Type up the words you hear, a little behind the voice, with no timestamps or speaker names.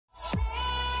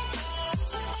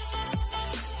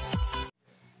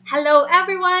Hello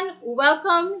everyone!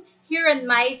 Welcome here on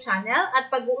my channel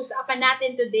at pag-uusapan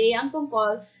natin today ang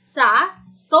tungkol sa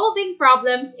solving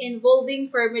problems involving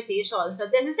permutation.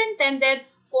 So this is intended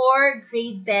for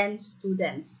grade 10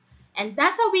 students. And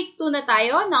nasa week 2 na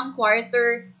tayo ng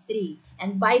quarter 3.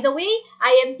 And by the way,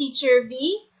 I am Teacher V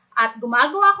at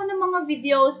gumagawa ko ng mga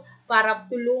videos para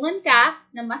tulungan ka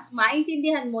na mas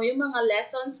maintindihan mo yung mga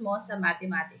lessons mo sa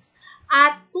mathematics.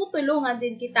 At tutulungan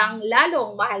din kitang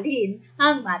lalong mahalin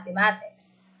ang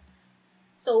mathematics.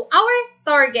 So, our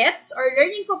targets or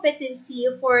learning competency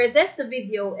for this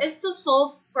video is to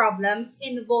solve problems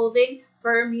involving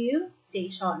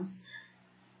permutations.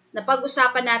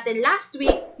 Napag-usapan natin last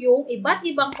week yung iba't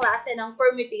ibang klase ng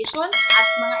permutations at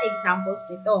mga examples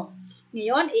nito.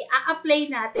 Ngayon,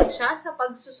 i-apply natin siya sa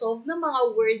pag-solve ng mga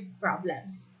word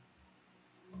problems.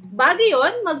 Bago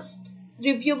yun,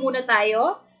 mag-review muna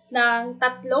tayo ng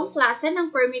tatlong klase ng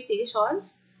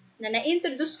permutations na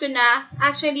na-introduce ko na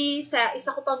actually sa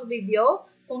isa ko pang video.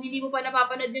 Kung hindi mo pa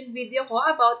napapanood yung video ko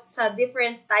about sa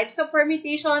different types of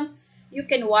permutations, you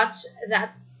can watch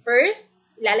that first.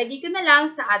 Ilalagay ko na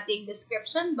lang sa ating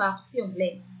description box yung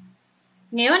link.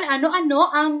 Ngayon,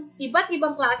 ano-ano ang iba't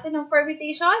ibang klase ng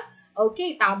permutation?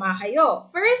 Okay, tama kayo.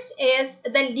 First is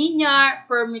the linear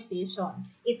permutation.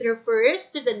 It refers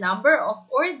to the number of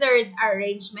ordered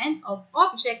arrangement of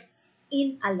objects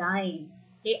in a line.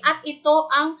 Okay? At ito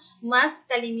ang mas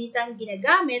kalimitang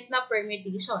ginagamit na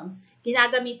permutations.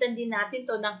 Ginagamitan din natin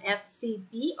to ng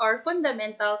FCP or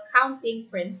Fundamental Counting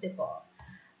Principle.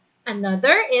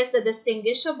 Another is the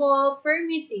distinguishable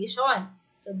permutation.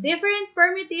 So different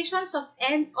permutations of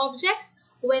n objects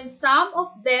when some of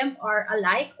them are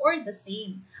alike or the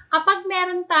same. Kapag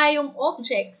meron tayong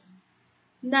objects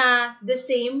na the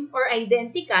same or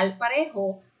identical,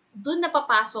 pareho, dun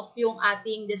napapasok yung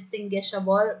ating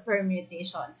distinguishable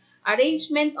permutation.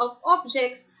 Arrangement of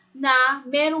objects na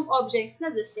merong objects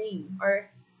na the same or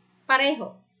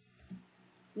pareho.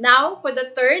 Now, for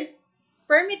the third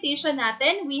permutation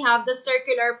natin, we have the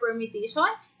circular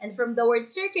permutation. And from the word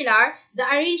circular, the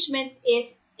arrangement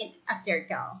is in a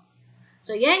circle.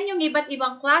 So, yan yung iba't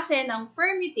ibang klase ng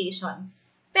permutation.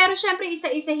 Pero, syempre,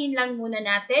 isa-isahin lang muna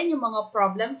natin yung mga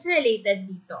problems related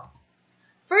dito.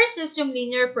 First is yung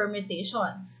linear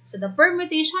permutation. So, the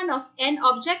permutation of n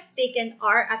objects taken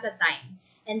r at a time.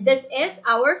 And this is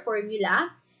our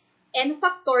formula, n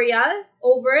factorial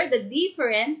over the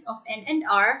difference of n and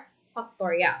r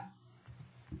factorial.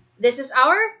 This is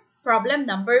our problem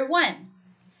number 1.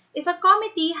 If a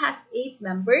committee has 8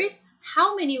 members,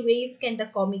 how many ways can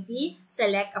the committee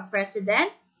select a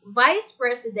president, vice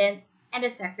president, and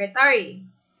a secretary?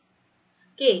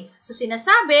 Okay, so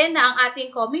sinasabi na ang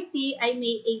ating committee ay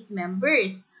may 8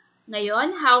 members.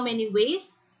 Ngayon, how many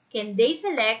ways can they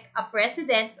select a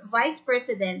president, vice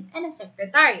president, and a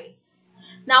secretary?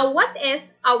 Now, what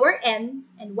is our n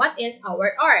and what is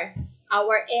our r?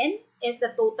 Our n is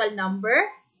the total number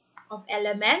of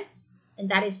elements, and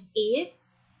that is 8.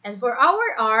 And for our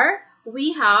R,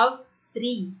 we have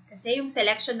 3. Kasi yung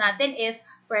selection natin is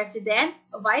President,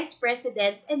 Vice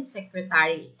President, and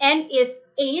Secretary. N is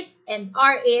 8 and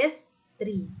R is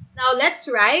 3. Now, let's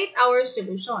write our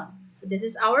solution. So, this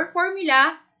is our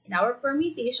formula in our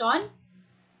permutation.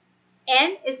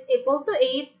 N is equal to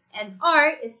 8 and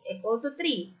R is equal to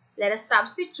 3. Let us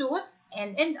substitute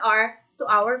N and R to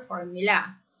our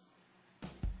formula.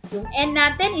 Yung N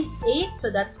natin is 8,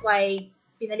 so that's why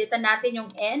pinalitan natin yung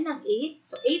n ng 8.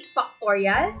 So, 8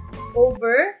 factorial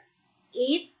over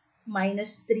 8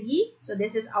 minus 3. So,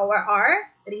 this is our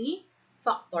r, 3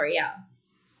 factorial.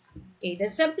 Okay, then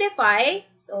simplify.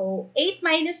 So, 8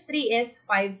 minus 3 is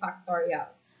 5 factorial.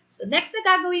 So, next na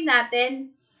gagawin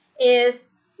natin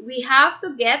is we have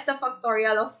to get the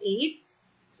factorial of 8.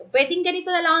 So, pwedeng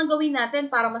ganito na lang ang gawin natin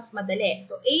para mas madali.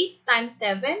 So, 8 times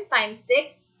 7 times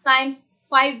 6 times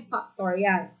 5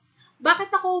 factorial.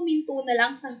 Bakit ako huminto na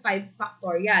lang sa 5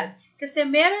 factorial? Kasi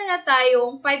meron na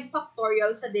tayong 5 factorial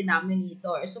sa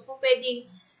denominator. So, po pwedeng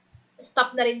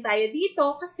stop na rin tayo dito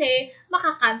kasi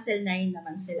makakancel na rin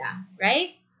naman sila.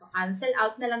 Right? So, cancel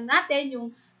out na lang natin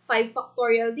yung 5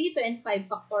 factorial dito and 5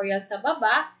 factorial sa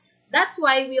baba. That's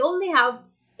why we only have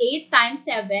 8 times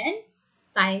 7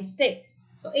 times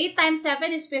 6. So, 8 times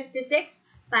 7 is 56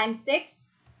 times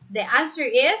 6. The answer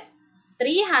is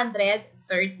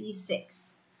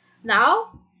 336.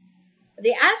 Now,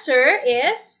 the answer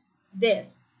is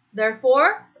this.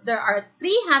 Therefore, there are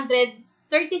 336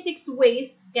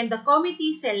 ways can the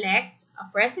committee select a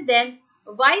president,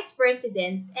 vice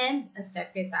president, and a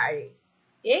secretary.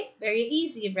 Okay? Very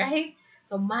easy, right?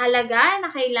 So, mahalaga na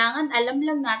kailangan alam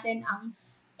lang natin ang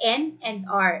N and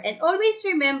R. And always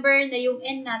remember na yung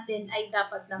N natin ay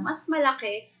dapat na mas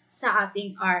malaki sa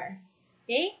ating R.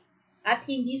 Okay? At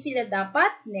hindi sila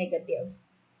dapat negative.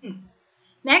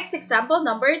 Next, example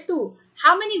number 2.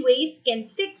 How many ways can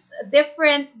 6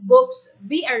 different books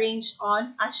be arranged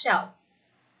on a shelf?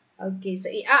 Okay, so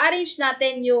i-arrange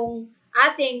natin yung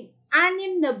ating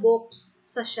 6 na books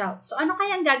sa shelf. So, ano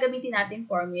kaya ang gagamitin natin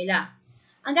formula?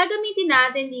 Ang gagamitin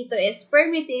natin dito is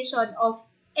permutation of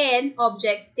n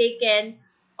objects taken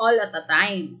all at a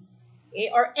time. Okay,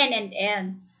 or n and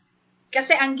n.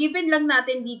 Kasi ang given lang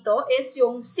natin dito is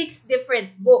yung 6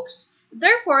 different books.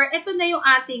 Therefore, ito na yung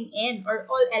ating n or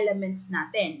all elements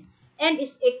natin. N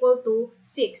is equal to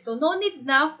 6. So, no need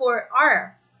na for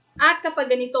R. At kapag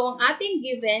ganito ang ating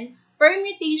given,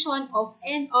 permutation of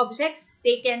n objects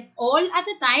taken all at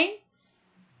a time,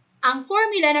 ang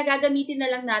formula na gagamitin na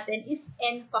lang natin is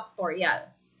n factorial.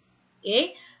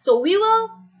 Okay? So, we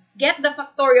will get the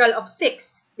factorial of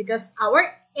 6 because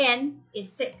our n is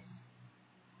 6.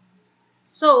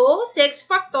 So, 6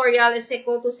 factorial is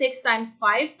equal to 6 times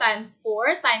 5 times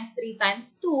 4 times 3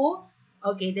 times 2.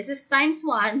 Okay, this is times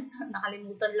 1.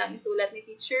 Nakalimutan lang isulat ni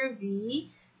Teacher V.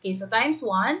 Okay, so times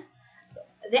 1. So,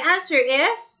 the answer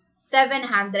is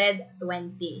 720.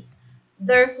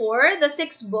 Therefore, the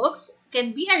 6 books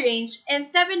can be arranged in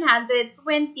 720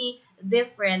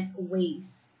 different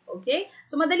ways. Okay?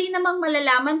 So, madali namang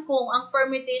malalaman kung ang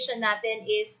permutation natin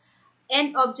is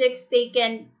n objects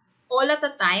taken all at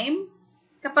a time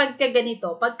kapag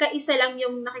ganito, pagka isa lang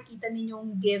yung nakikita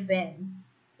ninyong given.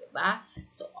 Diba?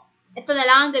 So, ito na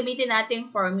lang ang gamitin nating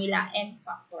formula, n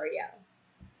factorial.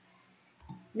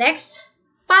 Next,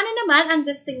 paano naman ang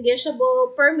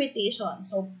distinguishable permutation?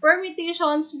 So,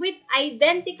 permutations with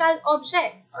identical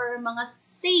objects or mga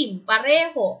same,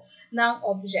 pareho ng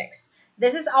objects.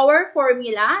 This is our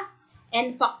formula,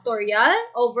 n factorial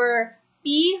over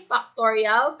p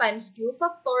factorial times q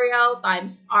factorial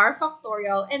times r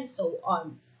factorial and so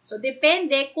on. So,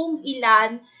 depende kung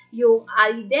ilan yung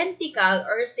identical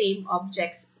or same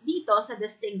objects dito sa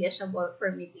distinguishable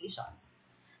permutation.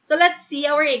 So, let's see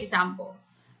our example.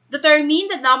 Determine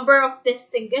the number of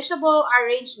distinguishable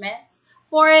arrangements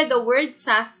for the word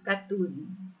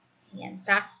Saskatoon. Ayan,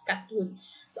 Saskatoon.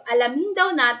 So, alamin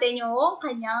daw natin yung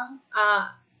kanyang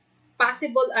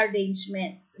possible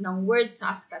arrangement ng word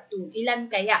Saskatoon. Ilan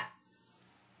kaya?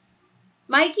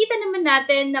 Makikita naman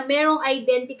natin na merong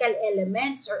identical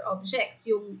elements or objects.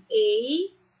 Yung A,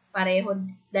 pareho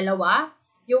dalawa.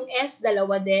 Yung S,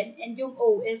 dalawa din. And yung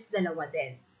O is dalawa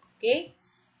din. Okay?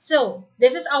 So,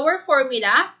 this is our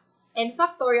formula. N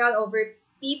factorial over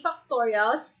P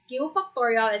factorials, Q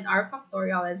factorial, and R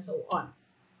factorial, and so on.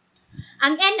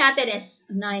 Ang N natin is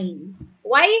 9.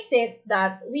 Why is it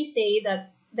that we say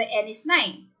that the N is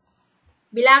 9?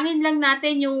 Bilangin lang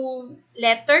natin yung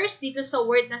letters dito sa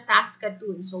word na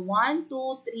Saskatoon. So, 1,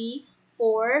 2, 3,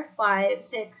 4, 5,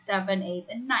 6,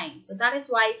 7, 8, and 9. So, that is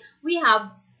why we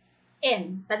have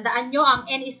N. Tandaan nyo, ang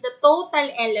N is the total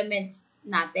elements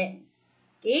natin.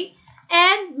 Okay?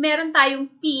 And meron tayong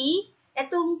P.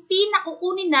 Itong P na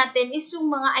kukunin natin is yung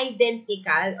mga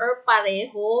identical or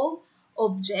parehong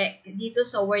object dito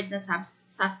sa word na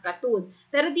Saskatoon.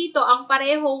 Pero dito, ang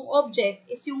parehong object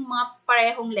is yung mga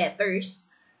parehong letters.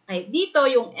 Okay, dito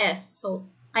yung S. So,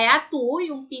 kaya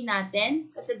 2 yung P natin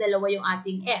kasi dalawa yung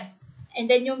ating S. And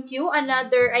then yung Q,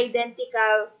 another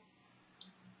identical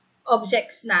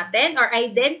objects natin or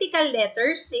identical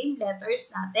letters, same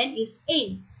letters natin is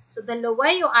A. So,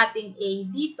 dalawa yung ating A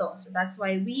dito. So, that's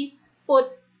why we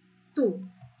put 2.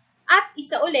 At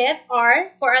isa ulit,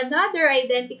 R, for another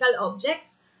identical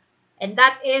objects, and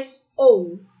that is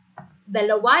O.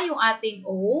 Dalawa yung ating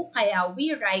O, kaya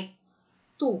we write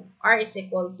 2. R is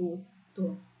equal to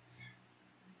 2.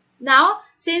 Now,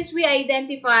 since we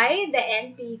identify the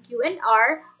N, P, Q, and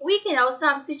R, we can now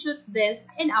substitute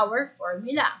this in our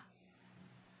formula.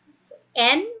 So,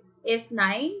 N is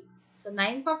 9. So,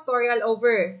 9 factorial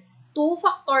over 2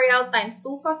 factorial times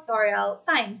 2 factorial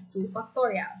times 2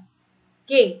 factorial.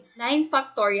 Okay, 9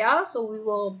 factorial. So, we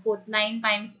will put 9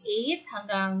 times 8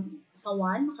 hanggang sa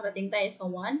 1. Makarating tayo sa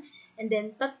 1. And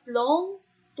then, tatlong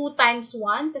 2 times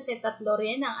 1 kasi tatlo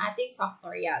rin ang ating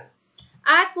factorial.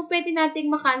 At po pwede nating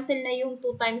makancel na yung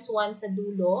 2 times 1 sa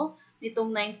dulo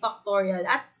nitong 9 factorial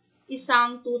at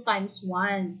isang 2 times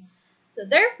 1. So,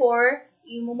 therefore,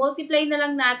 i-multiply na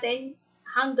lang natin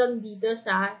hanggang dito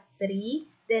sa 3.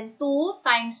 Then, 2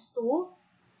 times 2.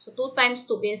 So, 2 times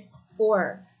 2 is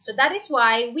 4. So, that is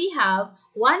why we have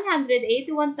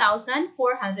 181,440.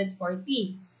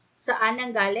 Saan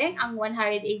nanggaling ang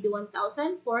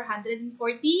 181,440?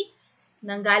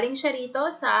 Nanggaling siya rito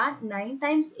sa 9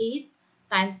 times 8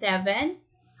 times 7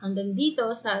 hanggang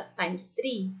dito sa times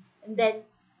 3. And then,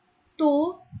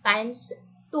 2 times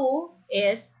 2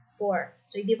 is 4.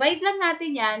 So, i-divide lang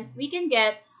natin yan. We can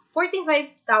get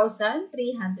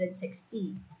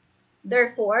 45,360.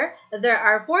 Therefore, there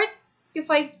are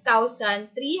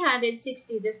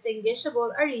 45,360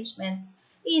 distinguishable arrangements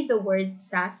in the word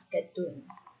Saskatoon.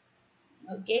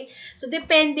 Okay? So,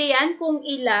 depende yan kung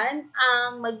ilan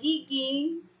ang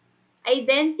magiging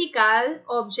identical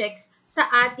objects sa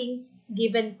ating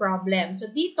given problem. So,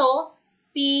 dito,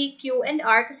 P, Q, and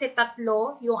R kasi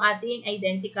tatlo yung ating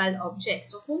identical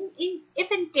objects. So, if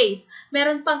in case,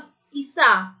 meron pang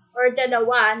isa or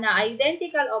dalawa na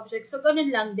identical objects, so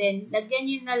ganun lang din. Lagyan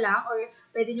nyo na lang or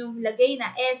pwede nyo lagay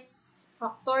na S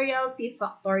factorial, P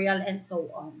factorial, and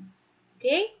so on.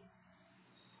 Okay?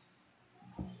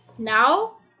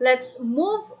 Now, let's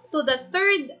move to the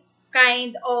third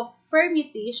kind of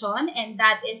permutation, and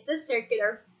that is the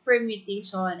circular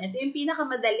permutation. Ito yung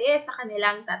pinakamadali sa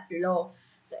kanilang tatlo.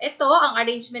 So, ito, ang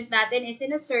arrangement natin is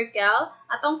in a circle,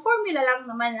 at ang formula lang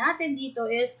naman natin dito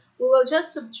is we will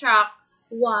just subtract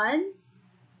 1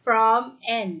 from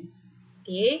n.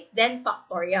 Okay? Then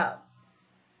factorial.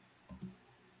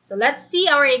 So, let's see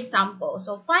our example.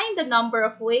 So, find the number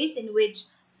of ways in which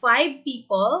 5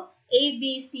 people, A,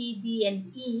 B, C, D, and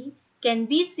E, can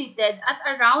be seated at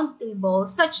a round table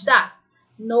such that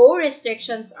no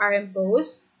restrictions are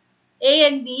imposed. A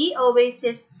and B always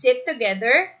sit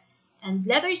together. And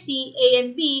letter C, A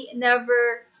and B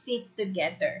never sit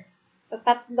together. So,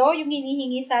 tatlo yung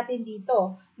hinihingi sa atin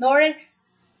dito. No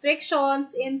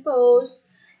restrictions imposed.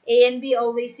 A and B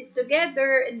always sit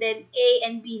together. And then A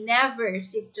and B never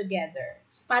sit together.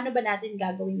 So, paano ba natin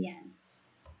gagawin yan?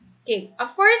 Okay,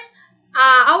 of course,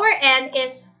 our N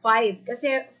is 5.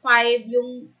 Kasi 5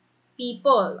 yung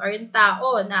people or yung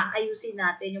tao na ayusin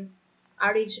natin yung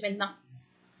arrangement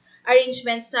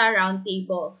sa round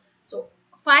table. So,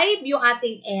 5 yung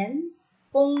ating N.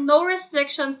 Kung no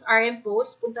restrictions are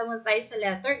imposed, punta mo tayo sa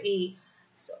letter A.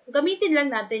 So, gamitin lang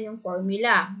natin yung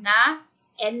formula na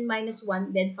N minus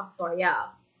 1 then factorial.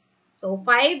 So,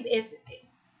 5 is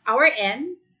our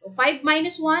N. So, 5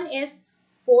 minus 1 is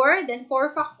 4. Then 4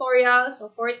 factorial.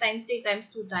 So, 4 times 3 times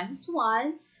 2 times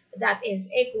 1. That is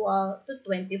equal to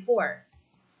 24.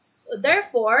 So,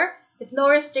 therefore, if no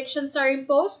restrictions are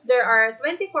imposed, there are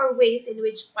 24 ways in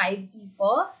which 5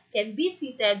 people can be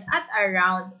seated at a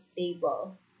round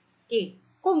table. Okay,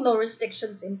 kung no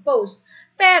restrictions imposed.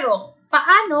 Pero,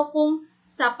 paano kung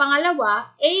sa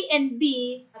pangalawa, A and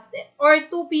B or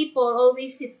 2 people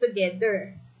always sit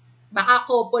together? Baka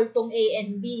couple tong A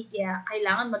and B, kaya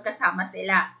kailangan magkasama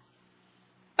sila.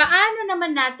 Paano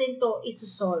naman natin to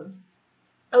isusolve?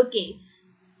 Okay,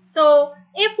 so,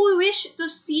 if we wish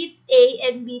to seat A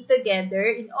and B together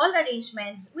in all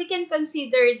arrangements, we can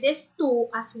consider this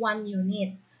 2 as one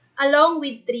unit, along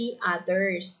with 3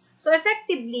 others. So,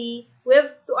 effectively, we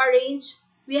have to arrange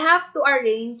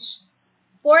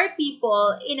 4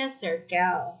 people in a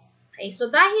circle. Okay,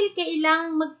 so dahil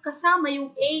kailangang magkasama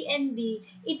yung A and B,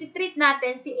 ititreat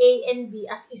natin si A and B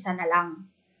as isa na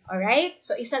lang. Alright?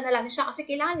 So, isa na lang siya kasi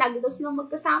kailangan lagi daw silang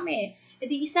magkasama eh.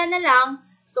 E di isa na lang.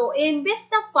 So, imbes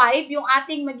na 5 yung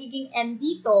ating magiging N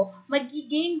dito,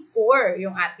 magiging 4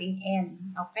 yung ating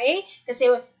N. Okay?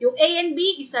 Kasi yung A and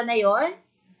B, isa na yon.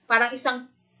 Parang isang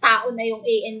tao na yung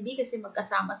A and B kasi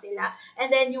magkasama sila.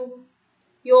 And then yung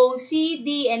C,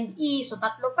 D, and E, so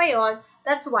tatlo pa yon.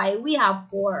 That's why we have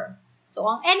 4. So,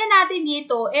 ang N na natin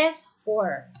dito is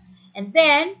 4. And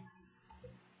then,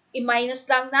 i-minus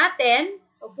lang natin.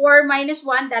 So, 4 minus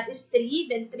 1, that is 3.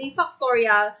 Then, 3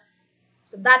 factorial.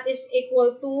 So, that is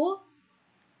equal to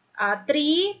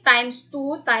 3 times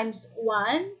 2 times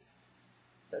 1.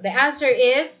 So, the answer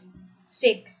is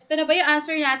 6. Ito na ba yung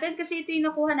answer natin? Kasi ito yung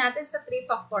nakuha natin sa 3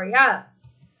 factorial.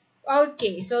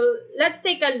 Okay, so let's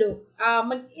take a look.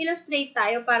 Mag-illustrate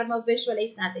tayo para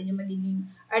ma-visualize natin yung magiging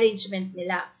arrangement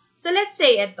nila. So, let's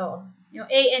say ito, yung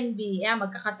A and B.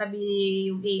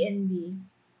 Magkakatabi yung A and B.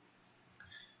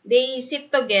 They sit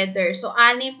together. So,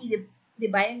 6, di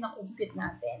ba yung na-compute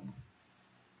natin?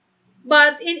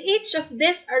 But in each of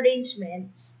these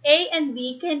arrangements, A and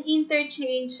B can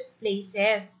interchange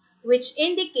places, which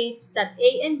indicates that A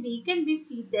and B can be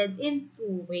seated in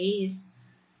 2 ways.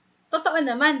 Totoo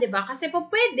naman, di ba? Kasi po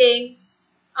pwedeng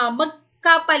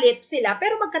magkapalit sila,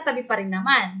 pero magkatabi pa rin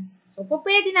naman. So, po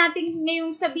pwede natin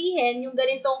ngayong sabihin yung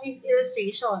ganitong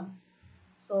illustration.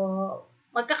 So,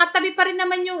 magkakatabi pa rin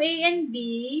naman yung A and B,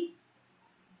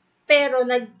 pero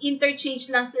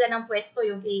nag-interchange lang sila ng pwesto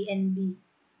yung A and B.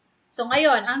 So,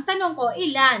 ngayon, ang tanong ko,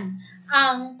 ilan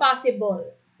ang possible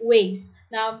ways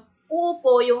na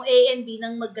uupo yung A and B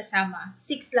ng magkasama?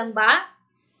 6 lang ba?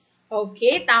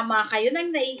 Okay, tama kayo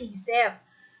nang naiisip.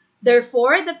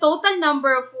 Therefore, the total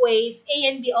number of ways A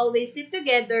and B always sit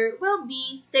together will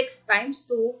be 6 times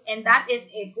 2, and that is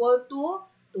equal to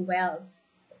 12.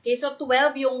 Okay, so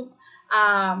 12 yung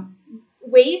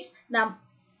ways na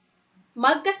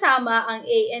magkasama ang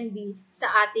A and B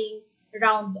sa ating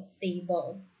round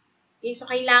table. Okay, so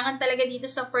kailangan talaga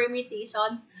dito sa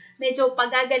permutations, medyo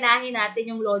pagaganahin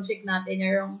natin yung logic natin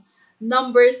or yung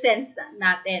number sense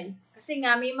natin. Kasi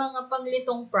nga, may mga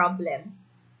panglitong problem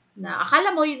na akala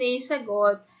mo yun na yung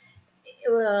sagot,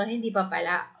 hindi pa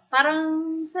pala. Parang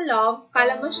sa love,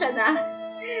 akala mo siya na,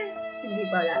 hindi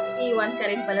pala. Iwan ka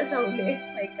rin pala sa huli.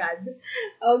 My God.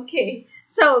 Okay.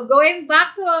 So, going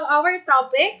back to our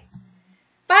topic,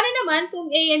 para naman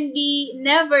kung A and B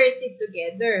never sit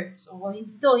together. So,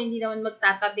 hindi naman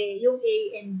magtatabi yung A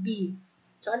and B.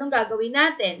 So, anong gagawin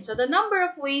natin? So, the number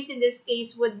of ways in this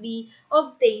case would be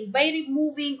obtained by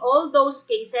removing all those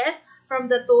cases from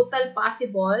the total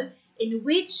possible in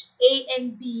which A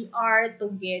and B are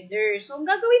together. So, ang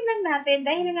gagawin lang natin,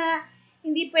 dahil nga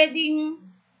hindi pwedeng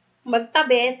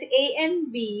magtabi si A and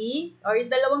B, or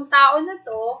yung dalawang tao na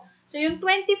to, so yung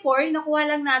 24, nakuha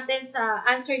lang natin sa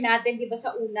answer natin, di ba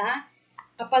sa una,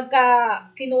 kapag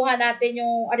kinuha natin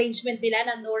yung arrangement nila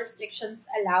na no restrictions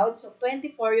allowed, so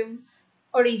 24 yung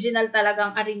original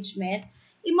talagang arrangement,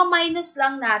 ima-minus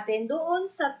lang natin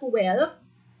doon sa 12.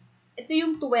 Ito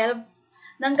yung 12.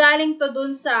 Nanggaling to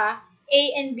doon sa A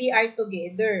and B are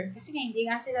together. Kasi nga, hindi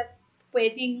nga sila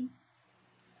pwedeng,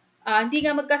 hindi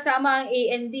nga magkasama ang A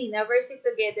and B, never sit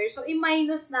together. So,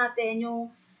 i-minus natin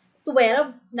yung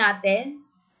 12 natin,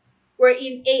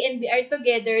 wherein A and B are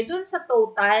together, doon sa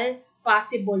total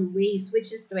possible ways,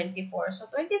 which is 24.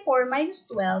 So, 24 minus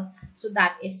 12, so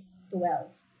that is 12.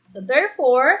 So,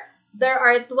 therefore, there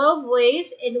are 12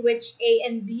 ways in which A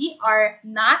and B are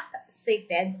not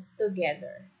seated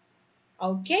together.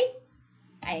 Okay?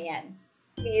 Ayan.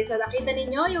 Okay, so nakita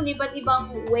ninyo yung iba't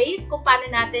ibang ways kung paano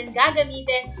natin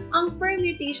gagamitin ang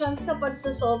permutation sa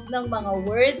pagsosolve ng mga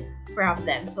word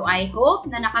problems. So, I hope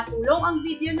na nakatulong ang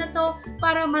video na to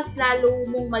para mas lalo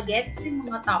mong magets yung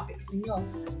mga topics ninyo.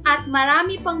 At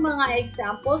marami pang mga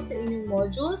examples sa inyong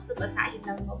modules, so basahin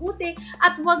ng mabuti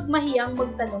at huwag mahiyang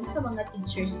magtanong sa mga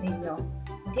teachers ninyo.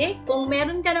 Okay? Kung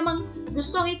meron ka namang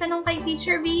gustong itanong kay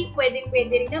Teacher V, pwede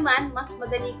rin naman, mas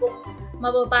madali kong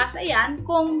mababasa yan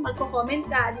kung magko-comment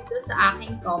ka dito sa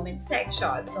aking comment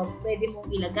section. So, pwede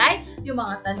mong ilagay yung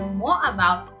mga tanong mo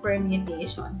about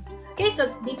permutations. Okay,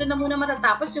 so dito na muna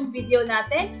matatapos yung video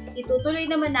natin. Itutuloy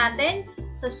naman natin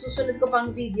sa susunod ko pang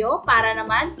video para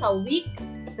naman sa week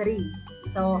 3.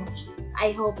 So,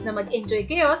 I hope na mag-enjoy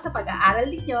kayo sa pag-aaral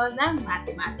ninyo ng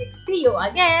mathematics. See you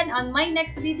again on my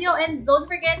next video, and don't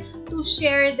forget to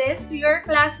share this to your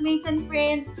classmates and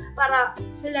friends para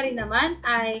sila rin naman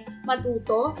ay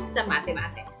matuto sa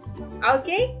mathematics.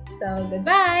 Okay? So,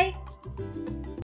 goodbye!